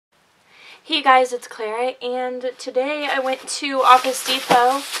Hey guys, it's Clara, and today I went to Office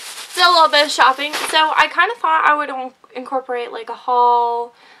Depot, did a little bit of shopping, so I kind of thought I would incorporate like a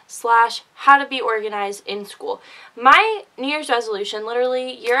haul slash how to be organized in school. My New Year's resolution,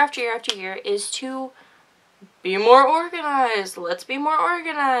 literally year after year after year, is to be more organized. Let's be more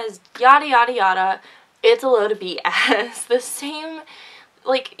organized, yada yada yada. It's a load of BS. The same,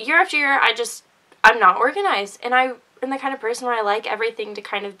 like, year after year, I'm not organized, and I'm the kind of person where I like everything to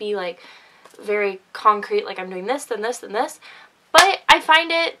kind of be like very concrete, like I'm doing this, then this, then this, but I find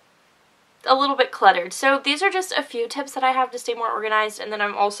it a little bit cluttered. So these are just a few tips that I have to stay more organized, and then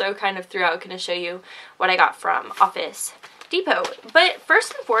I'm also kind of throughout going to show you what I got from Office Depot. But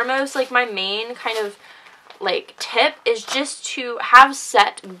first and foremost, like, my main kind of like tip is just to have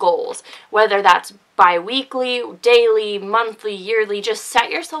set goals, whether that's bi-weekly, daily, monthly, yearly. Just set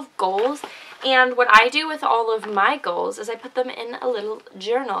yourself goals. And what I do with all of my goals is I put them in a little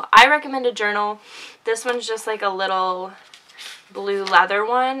journal. I recommend a journal. This one's just like a little blue leather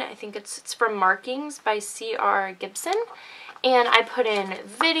one. I think it's from Markings by C.R. Gibson. And I put in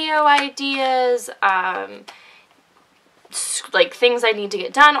video ideas, like things I need to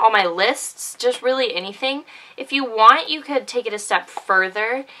get done, all my lists, just really anything. If you want, you could take it a step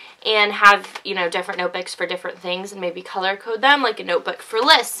further and have, you know, different notebooks for different things and maybe color code them, like a notebook for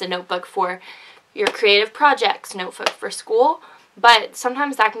lists, a notebook for your creative projects, notebook for school. But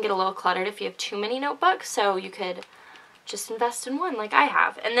sometimes that can get a little cluttered if you have too many notebooks, so you could just invest in one like I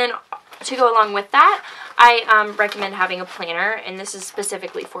have. And then to go along with that, I recommend having a planner, and this is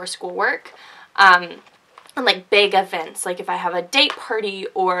specifically for schoolwork. And like big events, like if I have a date party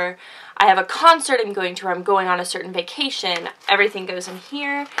or I have a concert I'm going to, or I'm going on a certain vacation, everything goes in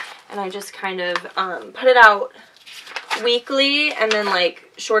here, and I just kind of put it out weekly, and then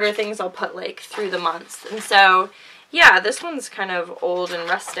like shorter things I'll put like through the months. And so yeah, this one's kind of old and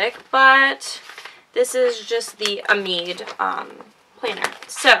rustic, but this is just the Amid planner.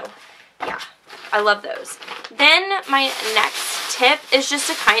 So yeah, I love those. Then my next tip is just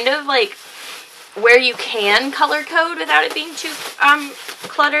to kind of like where you can color code without it being too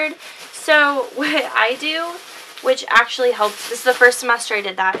cluttered. So what I do, which actually helped, this is the first semester I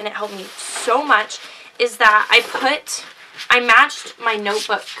did that, and it helped me so much, is that I matched my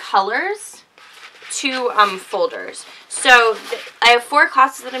notebook colors to folders. So I have 4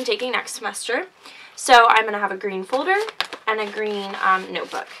 classes that I'm taking next semester. So I'm going to have a green folder and a green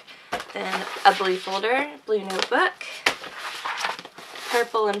notebook. Then a blue folder, blue notebook,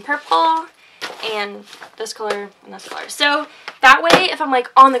 purple and purple, and this color and this color. So that way, if I'm like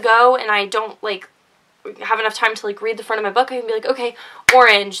on the go and I don't like have enough time to like read the front of my book, I can be like, okay,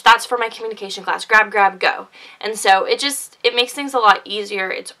 orange, that's for my communication class, grab, grab, go. And so it makes things a lot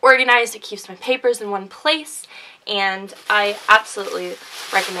easier. It's organized, it keeps my papers in one place, and I absolutely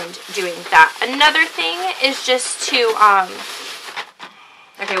recommend doing that. Another thing is just to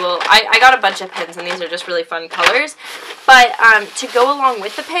okay, well, I got a bunch of pens, and these are just really fun colors. But to go along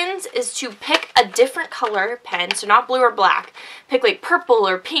with the pens is to pick a different color pen, so not blue or black. Pick like purple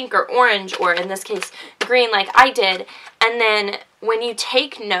or pink or orange, or in this case, green like I did. And then when you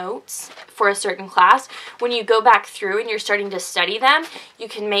take notes for a certain class, when you go back through and you're starting to study them, you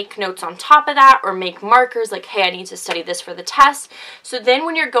can make notes on top of that or make markers like, hey, I need to study this for the test. So then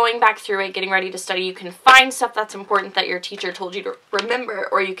when you're going back through it, getting ready to study, you can find stuff that's important that your teacher told you to remember,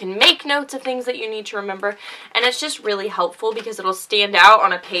 or you can make notes of things that you need to remember. And it's just really helpful because it'll stand out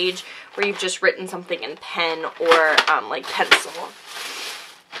on a page where you've just written something in pen or like pencil.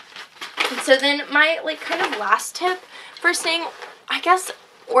 And so then my like kind of last tip for staying, I guess,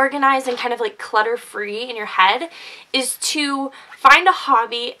 organized and kind of like clutter-free in your head is to find a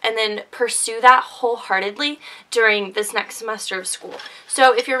hobby and then pursue that wholeheartedly during this next semester of school.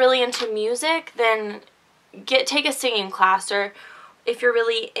 So if you're really into music, then take a singing class, or if you're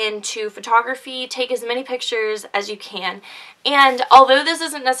really into photography, take as many pictures as you can. And although this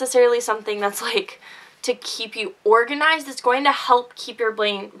isn't necessarily something that's like to keep you organized, it's going to help keep your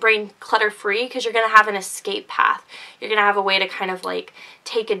brain clutter-free, because you're going to have an escape path. You're going to have a way to kind of like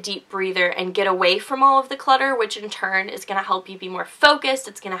take a deep breather and get away from all of the clutter, which in turn is going to help you be more focused.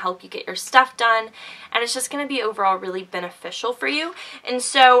 It's going to help you get your stuff done, and it's just going to be overall really beneficial for you. And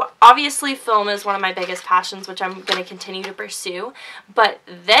so obviously film is one of my biggest passions, which I'm going to continue to pursue. But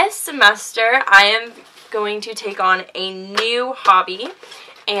this semester I am going to take on a new hobby,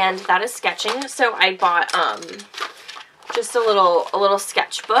 and that is sketching. So I bought just a little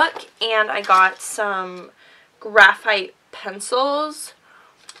sketchbook, and I got some graphite pencils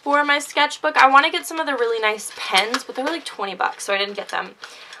for my sketchbook. I want to get some of the really nice pens, but they're like 20 bucks, so I didn't get them.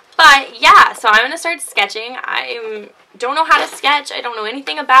 But yeah, so I'm going to start sketching. I'm don't know how to sketch. I don't know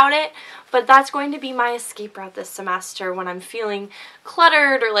anything about it, but that's going to be my escape route this semester when I'm feeling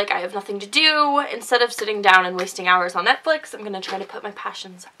cluttered or like I have nothing to do. Instead of sitting down and wasting hours on Netflix, I'm going to try to put my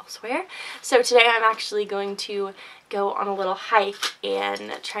passions elsewhere. So today I'm actually going to go on a little hike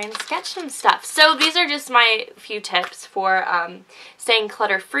and try and sketch some stuff. So these are just my few tips for staying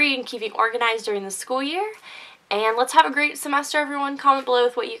clutter-free and keeping organized during the school year. And let's have a great semester, everyone. Comment below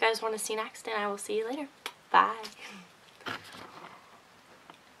with what you guys want to see next, and I will see you later. Bye.